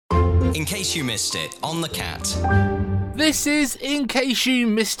In case you missed it, on the Cat. This is In Case You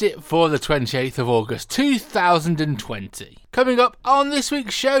Missed It for the 28th of August 2020. Coming up on this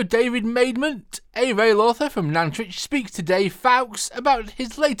week's show, David Maidment, a rail author from Nantwich, speaks to Dave Fowkes about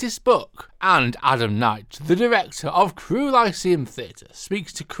his latest book. And Adam Knight, the director of Crewe Lyceum Theatre,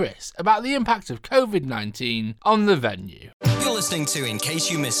 speaks to Chris about the impact of COVID-19 on the venue. You're listening to In Case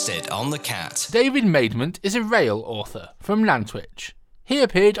You Missed It on the Cat. David Maidment is a rail author from Nantwich. He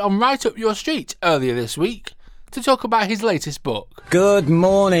appeared on Right Up Your Street earlier this week to talk about his latest book. Good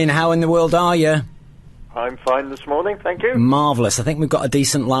morning, how in the world are you? I'm fine this morning, thank you. Marvellous, I think we've got a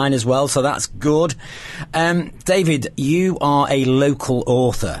decent line as well, so that's good. David, you are a local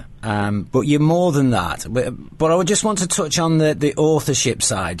author, but you're more than that. But I would just want to touch on the authorship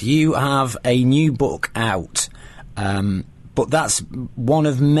side. You have a new book out, but that's one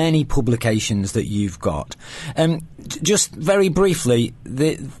of many publications that you've got. Just very briefly,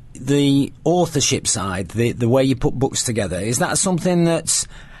 the authorship side, the way you put books together, is that something that's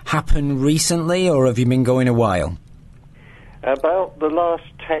happened recently, or have you been going a while? About the last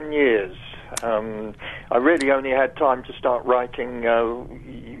 10 years. I really only had time to start writing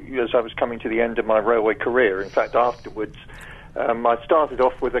as I was coming to the end of my railway career. In fact, afterwards, I started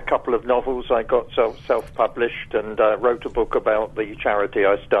off with a couple of novels. I got self-published and wrote a book about the charity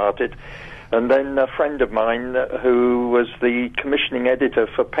I started. And then a friend of mine who was the commissioning editor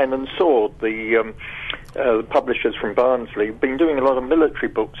for Pen and Sword, the publishers from Barnsley, been doing a lot of military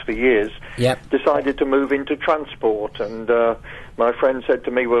books for years, decided to move into transport. And my friend said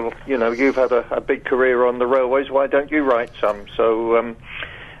to me, well, you know, you've had a big career on the railways, why don't you write some? So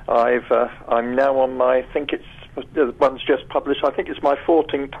I'm now on my, I think it's, the one's just published, I think it's my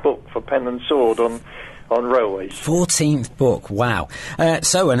 14th book for Pen and Sword on railways. 14th book, wow.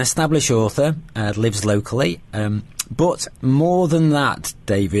 So an established author, lives locally, but more than that,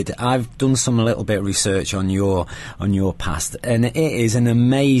 David, I've done some a little bit of research on your past, and it is an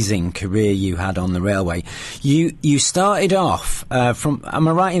amazing career you had on the railway. You started off am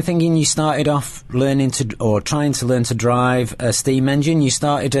I right in thinking you started off trying to learn to drive a steam engine? You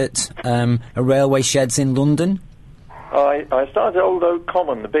started at a railway sheds in London? I started at Old Oak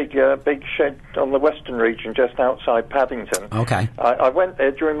Common, the big shed on the Western region just outside Paddington. Okay. I went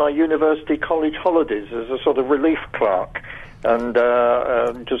there during my university college holidays as a sort of relief clerk and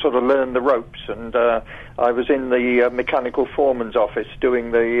to sort of learn the ropes. And I was in the mechanical foreman's office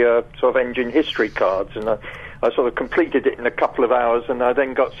doing the sort of engine history cards, and I sort of completed it in a couple of hours, and I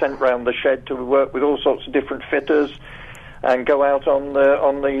then got sent round the shed to work with all sorts of different fitters and go out on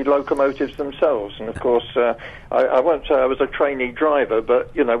the locomotives themselves. And of course, I won't say I was a trainee driver,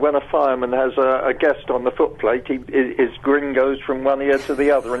 but you know, when a fireman has a guest on the footplate, his grin goes from one ear to the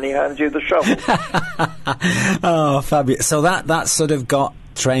other, and he hands you the shovel. Oh, fabulous! So that sort of got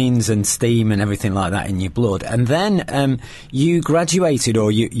trains and steam and everything like that in your blood, and then you graduated,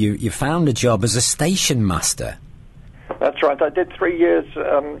 or you found a job as a station master. That's right. I did 3 years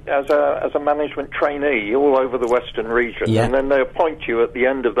as a management trainee all over the Western region, and then they appoint you at the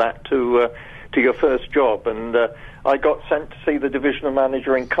end of that to your first job. And I got sent to see the divisional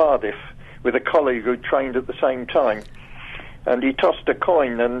manager in Cardiff with a colleague who trained at the same time. And he tossed a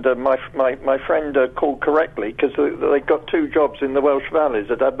coin, and my friend called correctly, because they got two jobs in the Welsh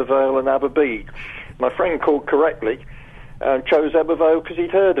Valleys at Abervale and Aberbeeg. My friend called correctly and chose Abervale because he'd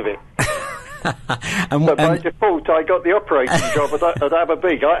heard of it. So by default, I got the operating job at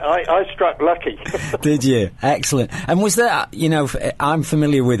Aberbeeg. I struck lucky. Did you? Excellent. And was there, you know, I'm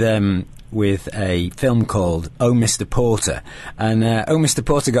familiar with a film called Oh, Mr. Porter, and Oh, Mr.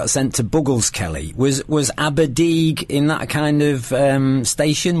 Porter got sent to Buggleskelly. Was Aberdeeg in that kind of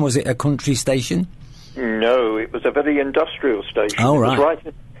station? Was it a country station? No, it was a very industrial station. Oh, right. It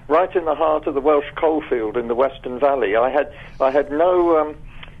was right in the heart of the Welsh coalfield in the Western Valley. I had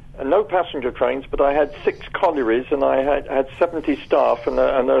no passenger trains, but I had 6 collieries, and I had 70 staff and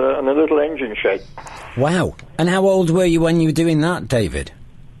a little engine shed. Wow. And how old were you when you were doing that, David?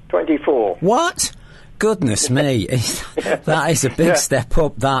 24. What? Goodness me. That is a big step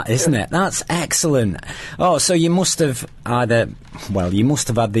up, that, isn't it? That's excellent. Oh, so you must have you must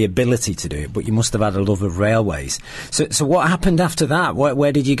have had the ability to do it, but you must have had a love of railways. So what happened after that?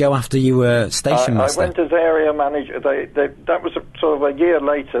 Where did you go after you were station master? I went as area manager. That was sort of a year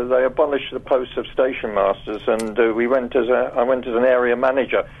later. They abolished the post of station masters, and I went as an area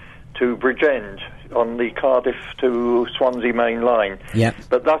manager to Bridgend, on the Cardiff to Swansea main line. Yeah.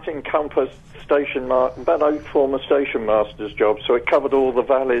 But that encompassed about 8 former station masters' jobs, so it covered all the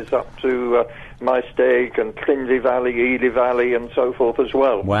valleys up to Maesteg and Trinley Valley, Ely Valley, and so forth as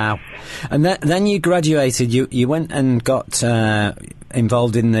well. Wow. And then you graduated, you went and got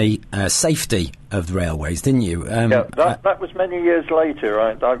involved in the safety of the railways, didn't you? That was many years later.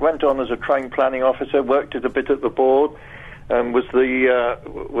 I went on as a train planning officer, worked a bit at the board, and was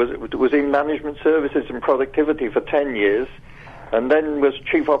in management services and productivity for 10 years, and then was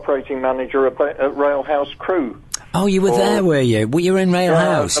chief operating manager at Railhouse Crew. Oh, you were there, were you? Well, you were in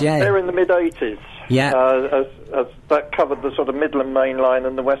Railhouse, yeah. There in the mid-'80s. Yeah. As that covered the sort of Midland Main Line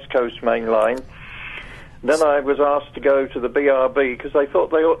and the West Coast Main Line. Then I was asked to go to the BRB because they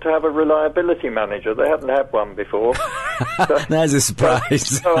thought they ought to have a reliability manager. They hadn't had one before. There's a surprise.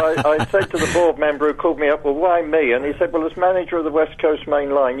 So I said to the board member who called me up, well, why me? And he said, well, as manager of the West Coast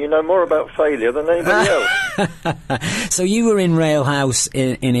Main Line, you know more about failure than anybody else. So you were in Railhouse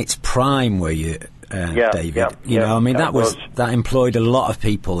in its prime, were you, David? I mean, that employed a lot of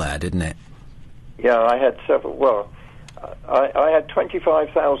people there, didn't it? Yeah, I had several. Well, I had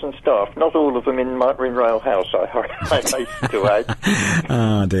 25,000 staff, not all of them in Railhouse, I hasten to add.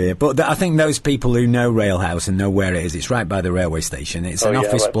 Oh, dear. But I think those people who know Railhouse and know where it is, it's right by the railway station. It's an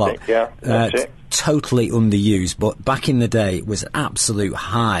office block. That's it. Totally underused, but back in the day it was an absolute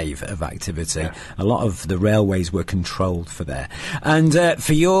hive of activity. Yeah. A lot of the railways were controlled for there. And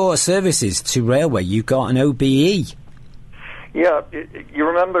for your services to railway, you got an OBE. Yeah, you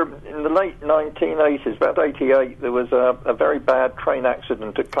remember in the late 1980s, about 88, there was a very bad train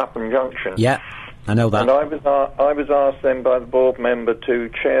accident at Clapham Junction. Yeah, I know that. And I was asked then by the board member to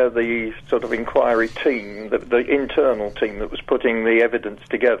chair the sort of inquiry team, the internal team that was putting the evidence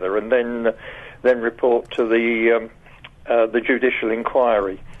together, and then report to the judicial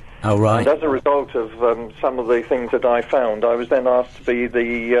inquiry. Oh, right. And as a result of some of the things that I found, I was then asked to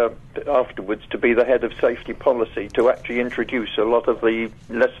be afterwards to be the head of safety policy, to actually introduce a lot of the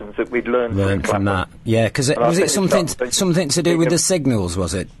lessons that we'd learned from that. Yeah, because was it something to do with the signals,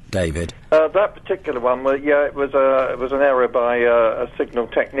 was it, David? That particular one, it was an error by a signal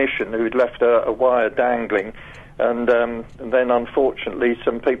technician who'd left a wire dangling. And then, unfortunately,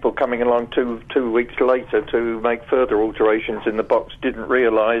 some people coming along two weeks later to make further alterations in the box didn't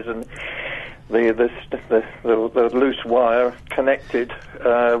realise, and the loose wire connected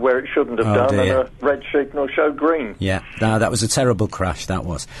where it shouldn't have done, dear. And a red signal showed green. Yeah, no, that was a terrible crash, that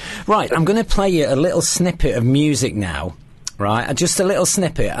was. Right, I'm going to play you a little snippet of music now. Right, just a little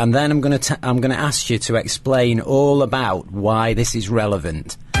snippet, and then I'm going to ask you to explain all about why this is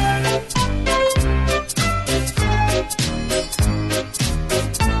relevant.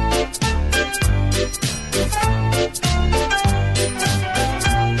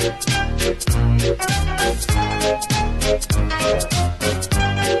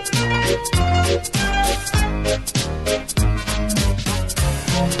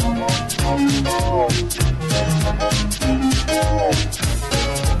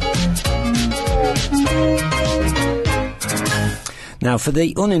 Now, for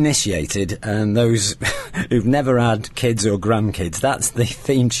the uninitiated and those who've never had kids or grandkids, that's the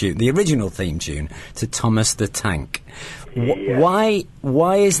theme tune, the original theme tune to Thomas the Tank. Why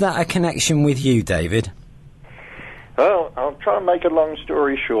is that a connection with you, David? Well, I'll try and make a long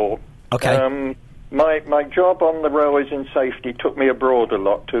story short. Okay. My job on the railways in safety took me abroad a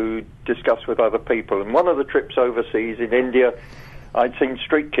lot to discuss with other people. And one of the trips overseas in India, I'd seen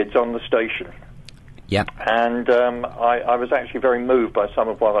street kids on the station. Yeah. And I was actually very moved by some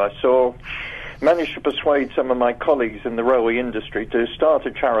of what I saw. Managed to persuade some of my colleagues in the railway industry to start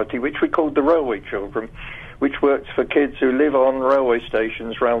a charity which we called the Railway Children, which works for kids who live on railway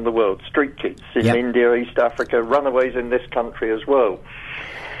stations around the world, street kids in India, East Africa, runaways in this country as well.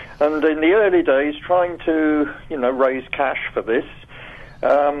 And in the early days, trying to, raise cash for this,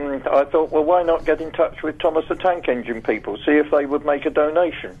 I thought, well, why not get in touch with Thomas the Tank Engine people, see if they would make a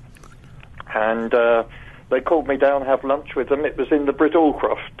donation. And they called me down, have lunch with them. It was in the Brit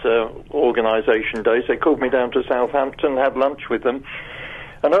Allcroft organisation days. They called me down to Southampton, had lunch with them.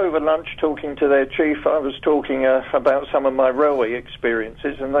 And over lunch, talking to their chief, I was talking about some of my railway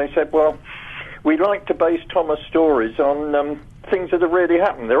experiences. And they said, well, we like to base Thomas stories on things that have really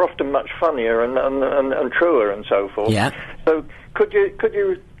happened. They're often much funnier and truer and so forth. Yeah. So could you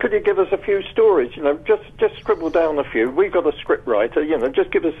give us a few stories? Just scribble down a few. We've got a script writer.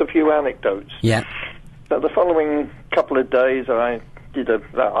 Just give us a few anecdotes. Yeah. So the following couple of days, I did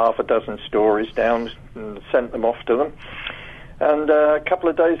about half a dozen stories down and sent them off to them. And a couple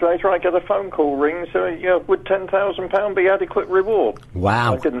of days later, I get a phone call ring. So, would £10,000 be adequate reward?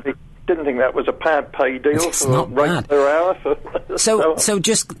 Wow. I didn't didn't think that was a bad pay deal It's for not rate bad. per hour. So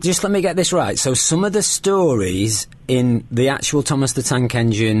just let me get this right. So some of the stories in the actual Thomas the Tank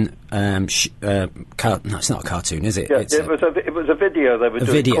Engine, no, it's not a cartoon, is it? Yeah, It's it was a video they were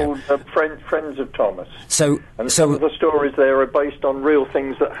doing video. called Friends of Thomas. So Some of the stories there are based on real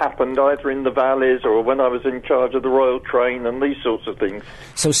things that happened either in the valleys or when I was in charge of the Royal Train and these sorts of things.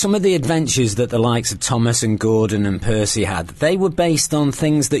 So some of the adventures that the likes of Thomas and Gordon and Percy had, they were based on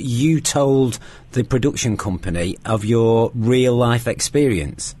things that you told the production company of your real life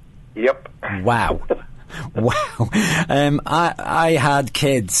experience. Yep. Wow. Wow. I had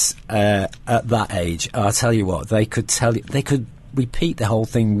kids at that age. I'll tell you what, they could repeat the whole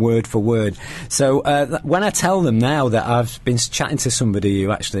thing word for word. So when I tell them now that I've been chatting to somebody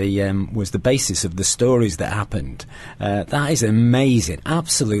who actually was the basis of the stories that happened, that is amazing,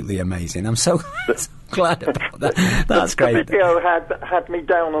 absolutely amazing. I'm so glad about that. That's great. The video had me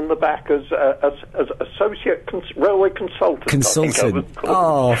down on the back as associate railway consultant. Consultant.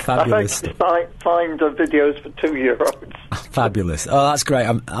 Oh, fabulous. I signed videos for 2-year-olds. Fabulous. Oh, that's great.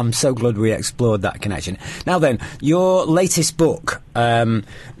 I'm so glad we explored that connection. Now then, your latest book,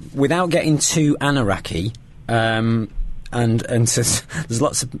 without getting too Anaraki, and there's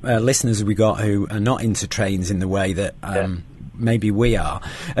lots of listeners we got who are not into trains in the way that maybe we are.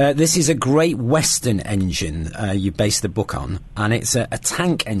 This is a Great Western engine you base the book on, and it's a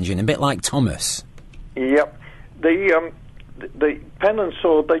tank engine, a bit like Thomas. Yep. The Pen and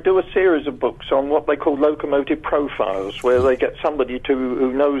Sword, they do a series of books on what they call locomotive profiles, where they get somebody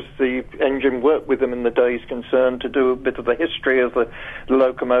who knows the engine, work with them in the days concerned, to do a bit of the history of the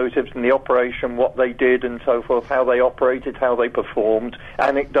locomotives and the operation, what they did and so forth, how they operated, how they performed,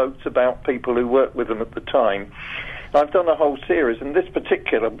 anecdotes about people who worked with them at the time. I've done a whole series, and this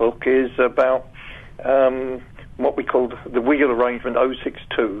particular book is about what we called the wheel arrangement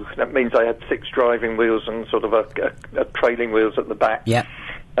 062. That means they had 6 driving wheels and sort of a trailing wheels at the back. Yeah.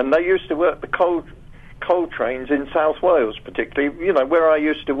 And they used to work the coal trains in South Wales, particularly, where I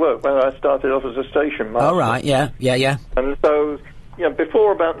used to work when I started off as a station master. Oh, right, yeah. And so,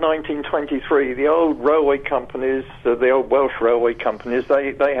 before about 1923, the old railway companies, the old Welsh railway companies,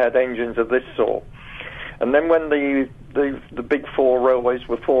 they had engines of this sort. And then when the big 4 railways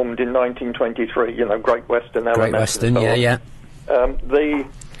were formed in 1923, Great Western, LMS, Great Western, yeah.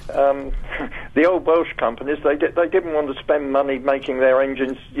 The old Welsh companies, they didn't want to spend money making their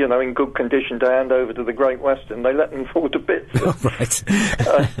engines, in good condition to hand over to the Great Western. They let them fall to bits. Oh, right.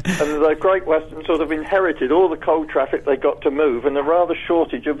 And the Great Western sort of inherited all the coal traffic they got to move and a rather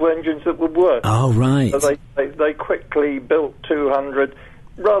shortage of engines that would work. Oh, right. So they quickly built 200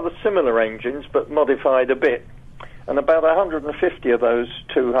 rather similar engines, but modified a bit. And about 150 of those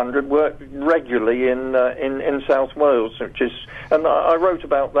 200 worked regularly in South Wales, and I wrote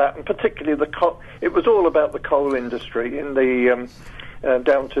about that, and particularly it was all about the coal industry in the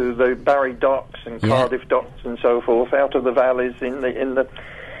down to the Barry docks and Cardiff docks and so forth, out of the valleys in the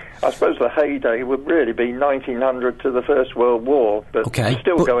I suppose the heyday would really be 1900 to the First World War, but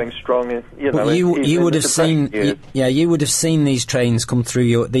still going strong. You would have seen, you would have seen these trains come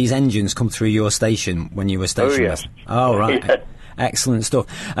through these engines come through your station when you were station master. Oh, right. Yeah. Excellent stuff.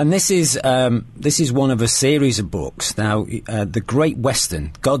 And this is one of a series of books. Now, the Great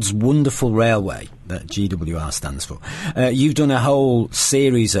Western, God's Wonderful Railway, that GWR stands for. You've done a whole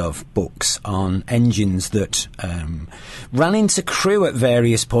series of books on engines that ran into Crewe at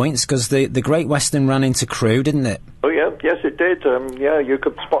various points, because the Great Western ran into Crewe, didn't it? Oh, yeah. Yes, it did. You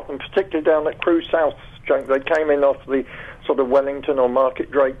could spot them, particularly down at Crewe South. They came in off the sort of Wellington or Market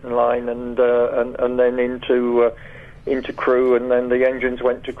Drayton line and then into Crewe, and then the engines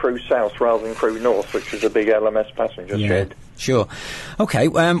went to Crewe South rather than Crewe North, which was a big LMS passenger shed. Sure. Okay,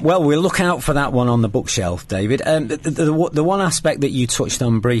 well, we'll look out for that one on the bookshelf, David. The one aspect that you touched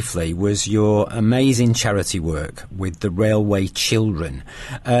on briefly was your amazing charity work with the Railway Children.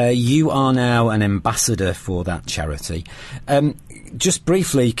 You are now an ambassador for that charity. Just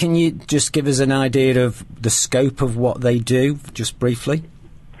briefly, can you just give us an idea of the scope of what they do, just briefly?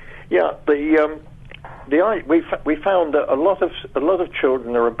 Yeah, we found that a lot of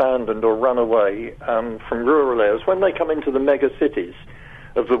children are abandoned or run away from rural areas. When they come into the mega cities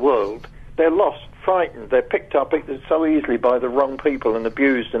of the world, they're lost, frightened. They're picked up so easily by the wrong people and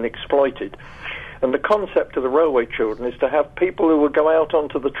abused and exploited. And the concept of the Railway Children is to have people who will go out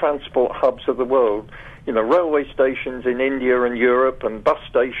onto the transport hubs of the world, railway stations in India and Europe and bus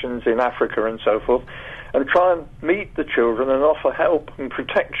stations in Africa and so forth, and try and meet the children and offer help and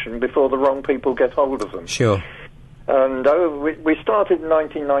protection before the wrong people get hold of them. Sure. And we started in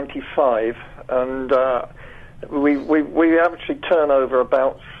 1995, and we actually turn over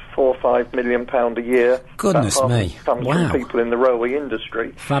about 4 or 5 million pound a year. Goodness That me! comes Wow, from people in the railway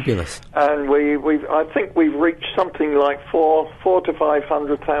industry. fabulous. And I think we've reached something like 400 to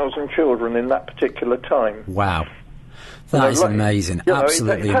 500,000 children in that particular time. Wow, that is amazing.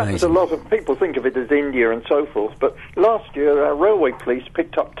 Absolutely it happens amazing. a lot of people think of it as India and so forth, but last year our railway police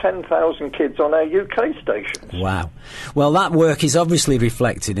picked up 10,000 kids on our UK stations. Wow. Well, that work is obviously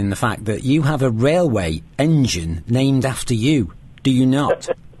reflected in the fact that you have a railway engine named after you. Do you not?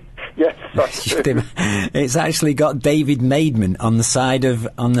 Yes, I do. It's actually got David Maidment on the side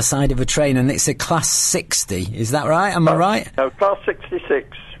of a train, and it's a Class 60. Is that right? Am I right? No, Class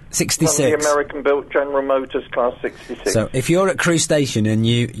 66. 66. From the American-built General Motors Class 66. So if you're at Crewe Station and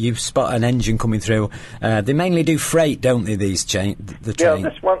you spot an engine coming through, they mainly do freight, don't they? The train.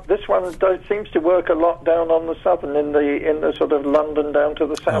 Yeah, this one seems to work a lot down on the southern, in the sort of London down to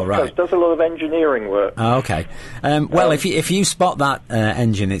the south coast. Does a lot of engineering work. Oh, okay. Well, if you spot that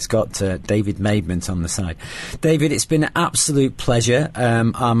engine, it's got David Maidment on the side. David, it's been an absolute pleasure.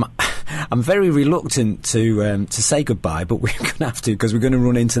 I'm very reluctant to say goodbye, but we're going to have to, because we're going to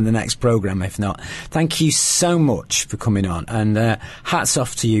run into the next programme if not. Thank you so much for coming on, and hats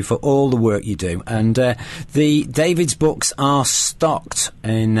off to you for all the work you do. And the David's books are stocked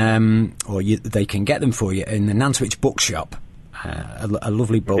in, they can get them for you in the Nantwich Bookshop. A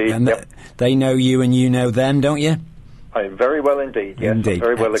lovely book. Indeed, and they know you and you know them, don't you? I'm very well indeed, yes. Indeed. I'm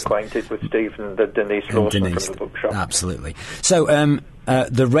very well acquainted with Steve and Denise Lawson from the bookshop. Absolutely. So,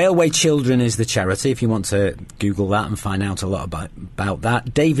 the Railway Children is the charity, if you want to Google that and find out a lot about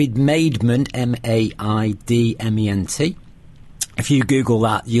that. David Maidment, Maidment. If you Google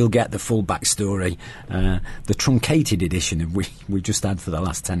that, you'll get the full backstory, the truncated edition we just had for the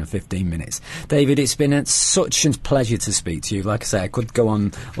last 10 or 15 minutes. David, it's been such a pleasure to speak to you. Like I say, I could go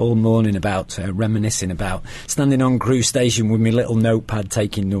on all morning about reminiscing about standing on Crewe Station with my little notepad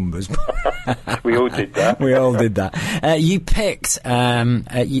taking numbers. We all did that. We all did that. You picked,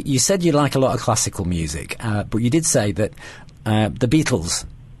 you said you like a lot of classical music, but you did say that the Beatles,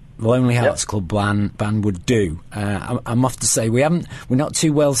 Lonely Hearts Club band would do. I'm off to say we're not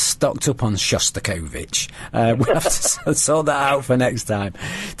too well stocked up on Shostakovich. We'll have to sort that out for next time.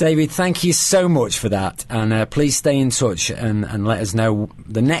 David, thank you so much for that, and please stay in touch and let us know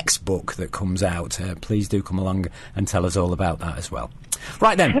the next book that comes out. Please do come along and tell us all about that as well.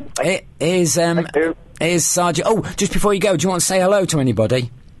 Right then, here's Sergeant. Oh, just before you go, do you want to say hello to anybody?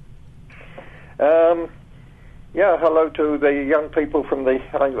 Yeah, hello to the young people from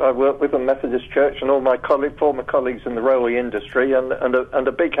I work with the Methodist Church and all my former colleagues in the railway industry, and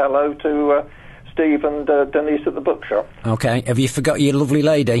a big hello to Steve and Denise at the bookshop. Okay, have you forgot your lovely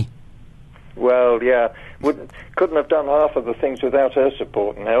lady? Well, yeah, couldn't have done half of the things without her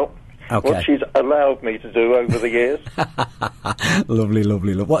support and help. Okay. What she's allowed me to do over the years.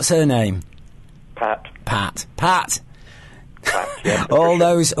 Lovely. What's her name? Pat. Yeah, all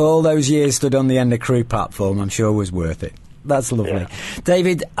those years stood on the end of Crewe platform, I'm sure was worth it. That's lovely. Yeah.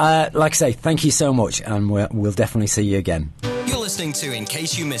 David, like I say, thank you so much, and we'll definitely see you again. You're listening to In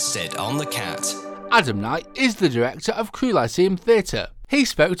Case You Missed It on The Cat. Adam Knight is the director of Crewe Lyceum Theatre. He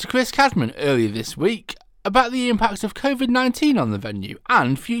spoke to Chris Cadman earlier this week about the impact of COVID-19 on the venue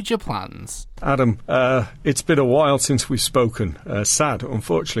and future plans. Adam, it's been a while since we've spoken. Sad,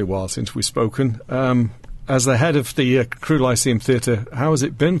 unfortunately, while since we've spoken. As the head of the Crewe Lyceum Theatre, how has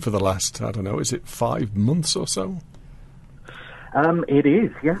it been for the last, I don't know, is it 5 months or so? It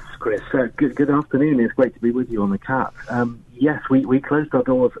is, yes, Chris. Good afternoon. It's great to be with you on the Cat. Yes, we closed our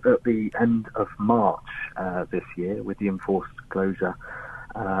doors at the end of March this year with the enforced closure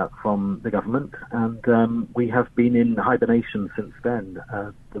from the government, and we have been in hibernation since then.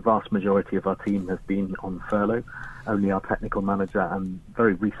 The vast majority of our team has been on furlough. Only our technical manager and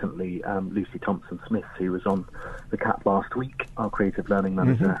very recently Lucy Thompson-Smith, who was on the Cat last week, our creative learning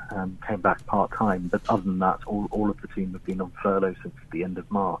manager, came back part-time. But other than that, all of the team have been on furlough since the end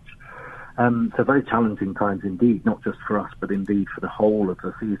of March. So very challenging times indeed, not just for us, but indeed for the whole of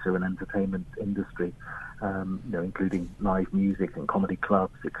the theatre and entertainment industry, including live music and comedy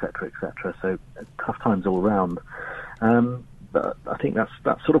clubs, etc., etc. So tough times all around. But I think that's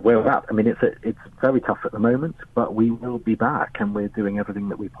sort of where we're at. I mean, it's very tough at the moment, but we will be back, and we're doing everything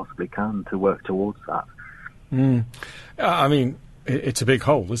that we possibly can to work towards that. I mean, it's a big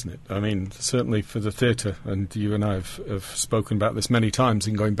hole, isn't it? I mean, certainly for the theatre, and you and I have spoken about this many times.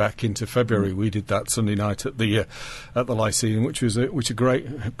 In going back into February, we did that Sunday night at the Lyceum, which was a great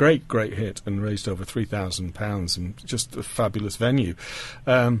hit, and raised over £3,000, and just a fabulous venue.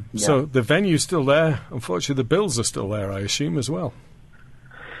 So the venue's still there. Unfortunately, the bills are still there, I assume, as well.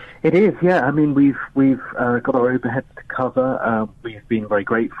 It is, yeah. I mean, we've got our overheads to cover. We've been very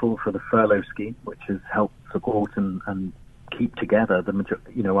grateful for the furlough scheme, which has helped support and keep together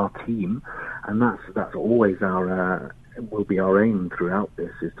our team, and that's always will be our aim throughout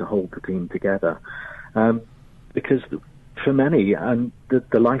this, is to hold the team together, because for many, and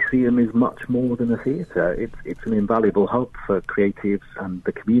the Lyceum is much more than a theatre. It's an invaluable hub for creatives and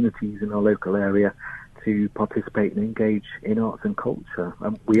the communities in our local area to participate and engage in arts and culture.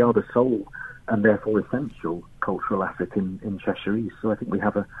 We are the sole and therefore essential cultural asset in Cheshire East. So I think we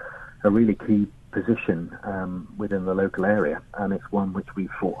have a really key position within the local area, and it's one which we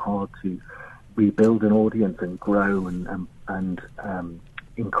fought hard to rebuild an audience and grow and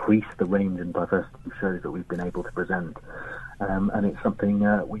increase the range and diversity of shows that we've been able to present. And it's something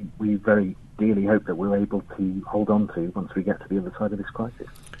we very dearly hope that we're able to hold on to once we get to the other side of this crisis.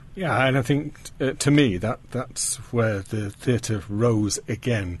 Yeah, and I think, to me, that's where the theatre rose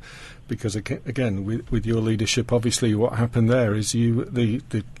again, because, again, with your leadership, obviously what happened there is the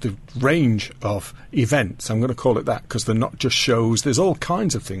range of events, I'm going to call it that, because they're not just shows, there's all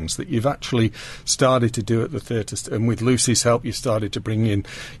kinds of things that you've actually started to do at the theatre, and with Lucy's help you started to bring in,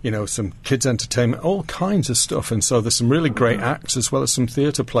 some kids' entertainment, all kinds of stuff, and so there's some really great acts as well as some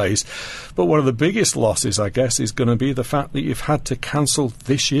theatre plays. But one of the biggest losses, I guess, is going to be the fact that you've had to cancel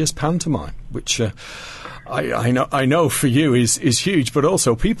this year's pantomime, which I know for you is huge, but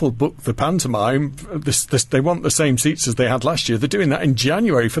also people book the pantomime. They want the same seats as they had last year. They're doing that in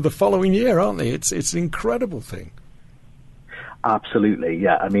January for the following year, aren't they? It's an incredible thing. Absolutely,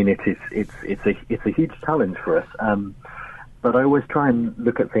 yeah. I mean, it's a huge challenge for us. But I always try and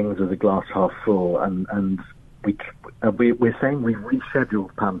look at things as a glass half full, and we're saying we've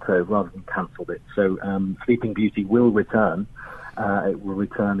rescheduled Panto rather than cancelled it. So Sleeping Beauty will return. It will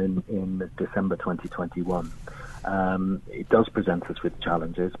return in December 2021. It does present us with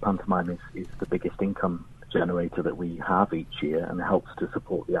challenges. Pantomime is the biggest income generator that we have each year, and helps to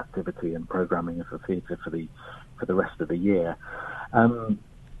support the activity and programming of the theatre for the rest of the year.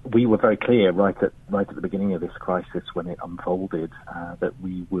 We were very clear right at the beginning of this crisis, when it unfolded, that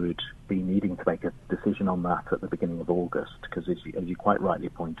we would be needing to make a decision on that at the beginning of August, because as you quite rightly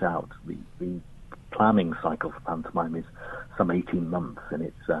point out, the planning cycle for pantomime is some 18 months in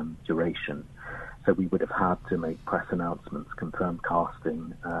its duration. So we would have had to make press announcements, confirm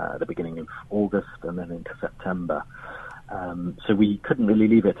casting at the beginning of August and then into September. So we couldn't really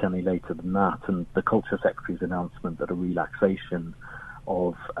leave it any later than that. And the Culture Secretary's announcement that a relaxation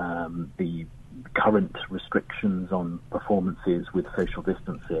of the current restrictions on performances with social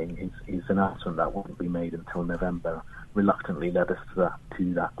distancing is an announcement that won't be made until November, reluctantly led us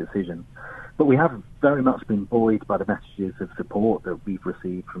to that decision. But we have very much been buoyed by the messages of support that we've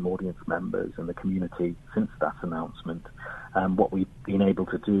received from audience members and the community since that announcement. What we've been able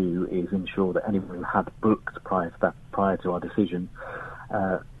to do is ensure that anyone who had booked prior to our decision,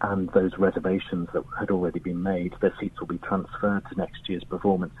 and those reservations that had already been made, their seats will be transferred to next year's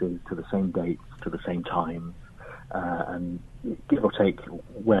performances, to the same dates, to the same times, and give or take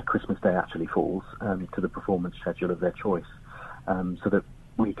where Christmas Day actually falls, to the performance schedule of their choice, so that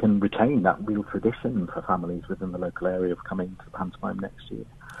we can retain that real tradition for families within the local area of coming to the pantomime next year.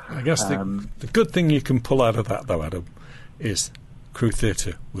 I guess the good thing you can pull out of that, though, Adam, is Crewe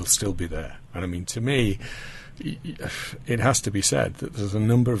Theatre will still be there. And I mean, to me, it has to be said that there's a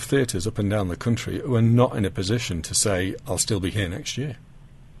number of theatres up and down the country who are not in a position to say, I'll still be here next year.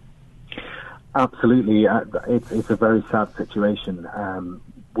 Absolutely. It's a very sad situation.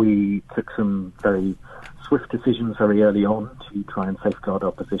 We took some very swift decisions very early on to try and safeguard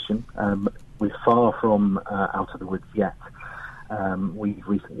our position. We're far from out of the woods yet. We've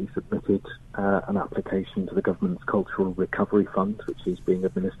recently submitted an application to the government's Cultural Recovery Fund, which is being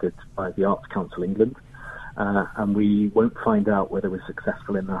administered by the Arts Council England. And we won't find out whether we're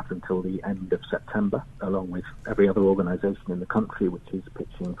successful in that until the end of September, along with every other organisation in the country which is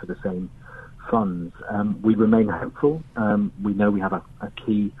pitching for the same funds. We remain hopeful. We know we have a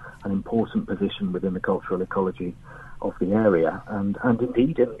key and important position within the cultural ecology of the area, and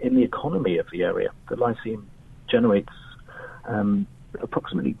indeed in the economy of the area. The Lyceum generates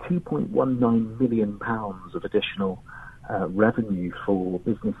approximately £2.19 million of additional revenue for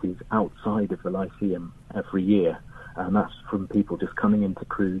businesses outside of the Lyceum every year, and that's from people just coming into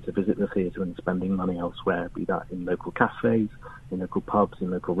Crewe to visit the theatre and spending money elsewhere, be that in local cafes, in local pubs,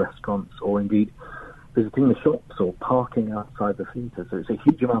 in local restaurants, or indeed visiting the shops or parking outside the theatre. So it's a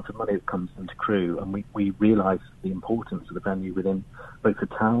huge amount of money that comes into Crewe, and we realise the importance of the venue within both the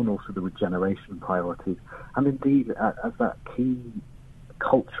town, also the regeneration priorities, and indeed as that key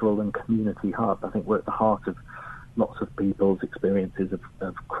cultural and community hub. I think we're at the heart of lots of people's experiences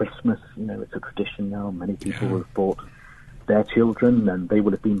of Christmas. You know, it's a tradition now. Many people have bought their children, and they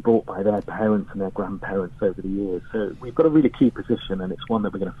will have been brought by their parents and their grandparents over the years. So we've got a really key position, and it's one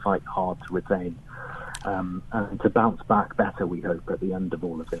that we're going to fight hard to retain and to bounce back better, we hope, at the end of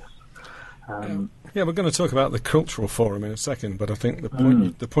all of this. Yeah, we're going to talk about the Cultural Forum in a second, but I think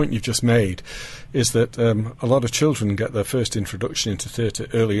the point you've just made is that a lot of children get their first introduction into theatre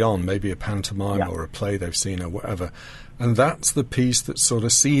early on, maybe a pantomime or a play they've seen or whatever, and that's the piece that's sort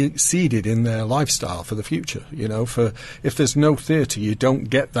of seeded in their lifestyle for the future. You know, for if there's no theatre, you don't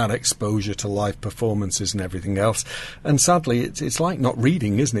get that exposure to live performances and everything else. And sadly, it's like not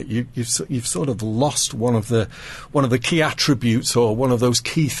reading, isn't it? You've sort of lost one of the key attributes or one of those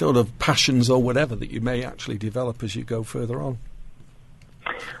key sort of passions or whatever that you may actually develop as you go further on.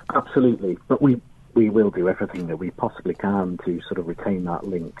 Absolutely, but we will do everything that we possibly can to sort of retain that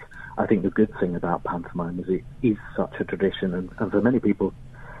link. I think the good thing about pantomime is it is such a tradition, and for many people,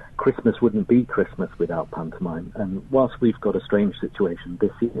 Christmas wouldn't be Christmas without pantomime. And whilst we've got a strange situation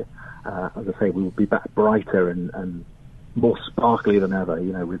this year, as I say, we will be back brighter and more sparkly than ever,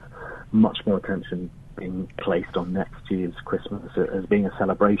 you know, with much more attention being placed on next year's Christmas as being a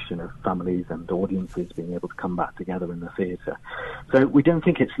celebration of families and audiences being able to come back together in the theatre. So we don't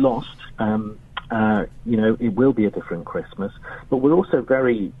think it's lost. You know, it will be a different Christmas, but we're also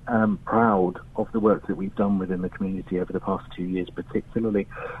very proud of the work that we've done within the community over the past 2 years, particularly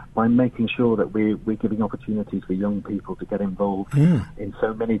by making sure that we're giving opportunities for young people to get involved in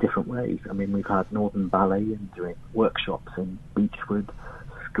so many different ways. I mean, we've had Northern Ballet and doing workshops in Beechwood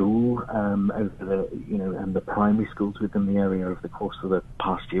School over the, you know, and the primary schools within the area over the course of the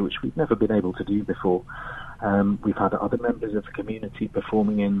past year, which we've never been able to do before. We've had other members of the community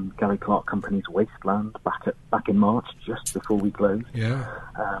performing in Gary Clark Company's Wasteland back in March, just before we closed. Yeah.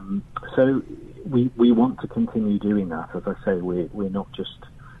 So we want to continue doing that. As I say, we're not just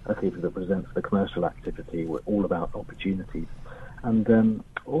a theatre that presents the commercial activity. We're all about opportunities, and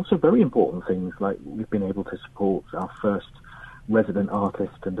also very important things like we've been able to support our first resident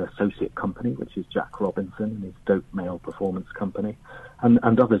artist and associate company, which is Jack Robinson and his Dope Male Performance Company,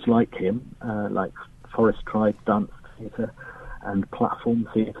 and others like him, like Forest Tribe Dance Theatre and Platform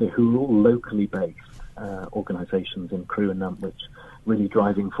Theatre, who are all locally based organisations in Crewe and Nantwich, really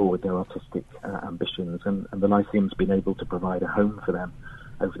driving forward their artistic ambitions, and the Lyceum's been able to provide a home for them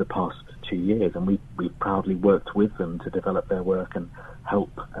over the past 2 years, and we've proudly worked with them to develop their work and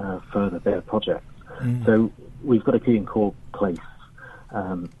help further their projects. So we've got a key and core place,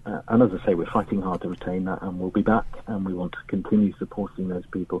 and as I say, we're fighting hard to retain that, and we'll be back, and we want to continue supporting those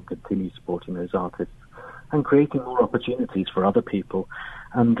people, continue supporting those artists, and creating more opportunities for other people,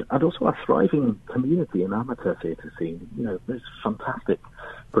 and also a thriving community and amateur theatre scene. You know, there's fantastic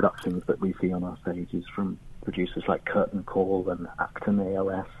productions that we see on our stages from producers like Curtain Call and Acton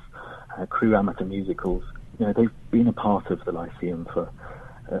AOS, Crewe Amateur Musicals. You know, they've been a part of the Lyceum for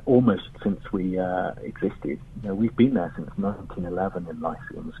almost since we existed. You know, we've been there since 1911 in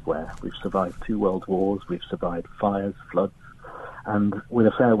Lyceum Square. We've survived 2 world wars, we've survived fires, floods, and with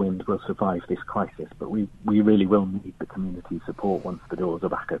a fair wind we'll survive this crisis, but we really will need the community support once the doors are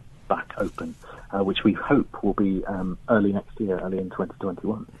back open, which we hope will be early next year, early in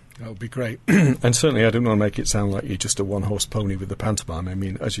 2021. That would be great. And certainly I don't want to make it sound like you're just a one-horse pony with the pantomime. I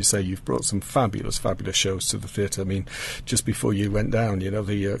mean, as you say, you've brought some fabulous, fabulous shows to the theatre. I mean, just before you went down, you know,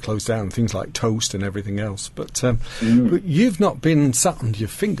 the closed down, things like Toast and everything else. But you've not been sat on your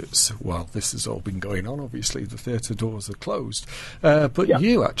fingers while this has all been going on. Obviously, the theatre doors are closed. But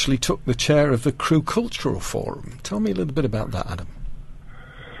you actually took the chair of the Crewe Cultural Forum. Tell me a little bit about that, Adam.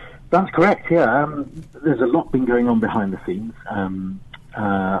 That's correct, yeah. There's a lot been going on behind the scenes.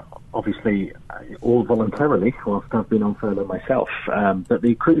 Obviously, all voluntarily, whilst I've been on furlough myself. But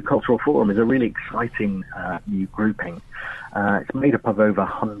the Crewe Cultural Forum is a really exciting new grouping. It's made up of over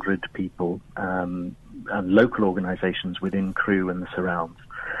 100 people and local organisations within Crewe and the surrounds.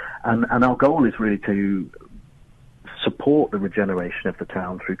 And our goal is really to support the regeneration of the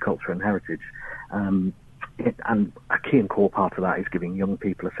town through culture and heritage. And a key and core part of that is giving young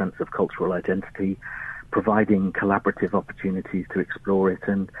people a sense of cultural identity, providing collaborative opportunities to explore it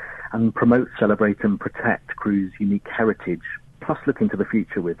and promote, celebrate and protect Crewe's unique heritage, plus looking to the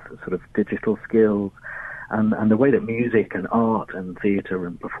future with sort of digital skills and the way that music and art and theatre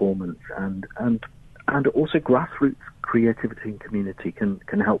and performance and also grassroots creativity and community can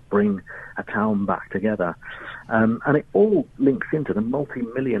help bring a town back together. And it all links into the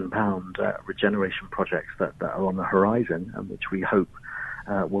multi-million-pound regeneration projects that are on the horizon and which we hope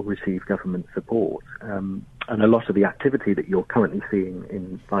will receive government support. And a lot of the activity that you're currently seeing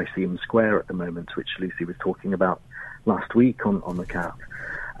in Lyceum Square at the moment, which Lucy was talking about last week on the CAP,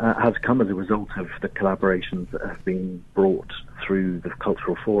 has come as a result of the collaborations that have been brought through the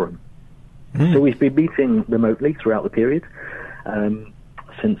Cultural Forum. So we've been meeting remotely throughout the period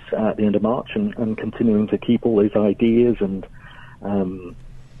since the end of March, and continuing to keep all those ideas and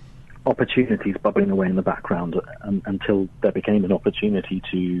opportunities bubbling away in the background until there became an opportunity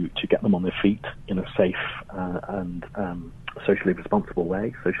to get them on their feet in a safe and socially responsible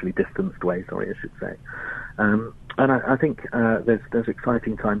way, socially distanced way, I should say. And I think there's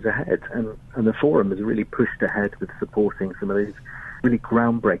exciting times ahead, and the Forum has really pushed ahead with supporting some of these really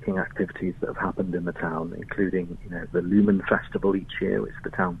groundbreaking activities that have happened in the town, including the Lumen Festival each year, which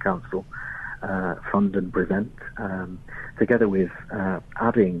the town council fund and present, together with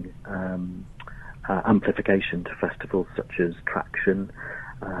adding amplification to festivals such as Traction,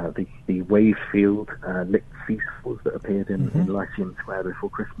 the Wavefield lit seashells that appeared in Lyceum Square before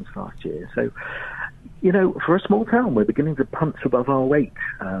Christmas last year. So, for a small town, we're beginning to punch above our weight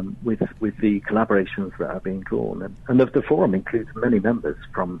with the collaborations that are being drawn. And the Forum includes many members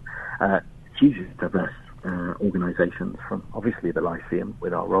from hugely diverse organisations, from obviously the Lyceum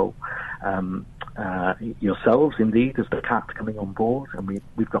with our role, yourselves indeed as the CAT coming on board, and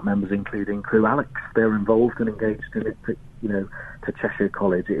we've got members including Crew Alex. They're involved and engaged in it, to Cheshire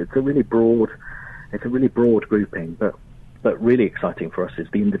College. It's a really broad grouping, but really exciting for us is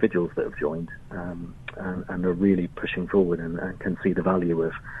the individuals that have joined and are really pushing forward and can see the value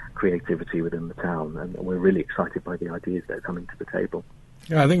of creativity within the town, and we're really excited by the ideas that are coming to the table.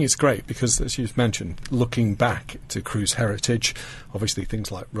 Yeah, I think it's great because, as you've mentioned, looking back to Crew's heritage, obviously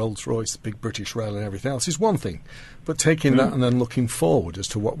things like Rolls-Royce, Big British Rail and everything else is one thing, but taking that and then looking forward as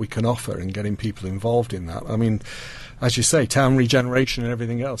to what we can offer and getting people involved in that. I mean, as you say, town regeneration and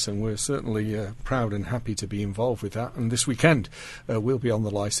everything else, and we're certainly proud and happy to be involved with that. And this weekend we'll be on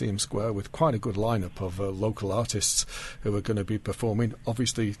the Lyceum Square with quite a good lineup of local artists who are going to be performing.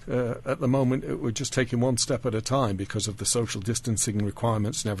 Obviously, at the moment, we're just taking one step at a time because of the social distancing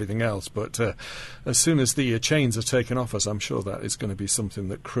requirements and everything else. But as soon as the chains are taken off us, I'm sure that is going to be something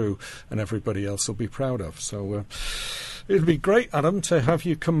that Crew and everybody else will be proud of. So it'll be great, Adam, to have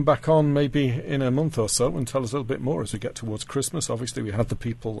you come back on maybe in a month or so and tell us a little bit more as we get towards Christmas. Obviously, we had the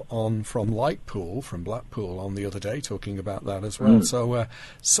people on from Lightpool, from Blackpool, on the other day talking about that as well. So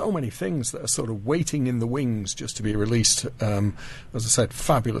so many things that are sort of waiting in the wings just to be released. As I said,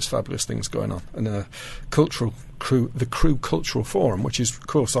 fabulous things going on. And the Crew Cultural Forum, which is, of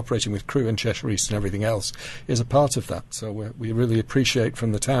course, operating with Crew and Cheshire East and everything else, is a part of that. So we really appreciate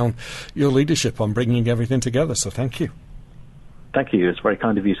from the town your leadership on bringing everything together. So thank you. Thank you. It's very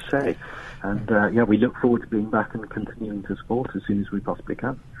kind of you to say. And, we look forward to being back and continuing to support as soon as we possibly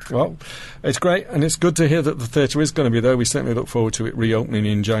can. Well, it's great, and it's good to hear that the theatre is going to be there. We certainly look forward to it reopening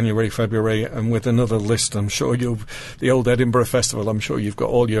in January, February, and with another list. I'm sure the old Edinburgh Festival, I'm sure you've got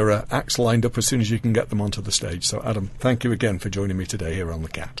all your acts lined up as soon as you can get them onto the stage. So, Adam, thank you again for joining me today here on The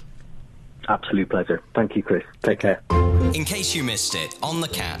Cat. Absolute pleasure. Thank you, Chris. Take care. In case you missed it, on The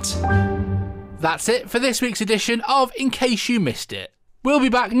Cat. That's it for this week's edition of In Case You Missed It. We'll be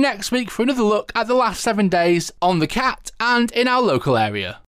back next week for another look at the last 7 days on The Cat and in our local area.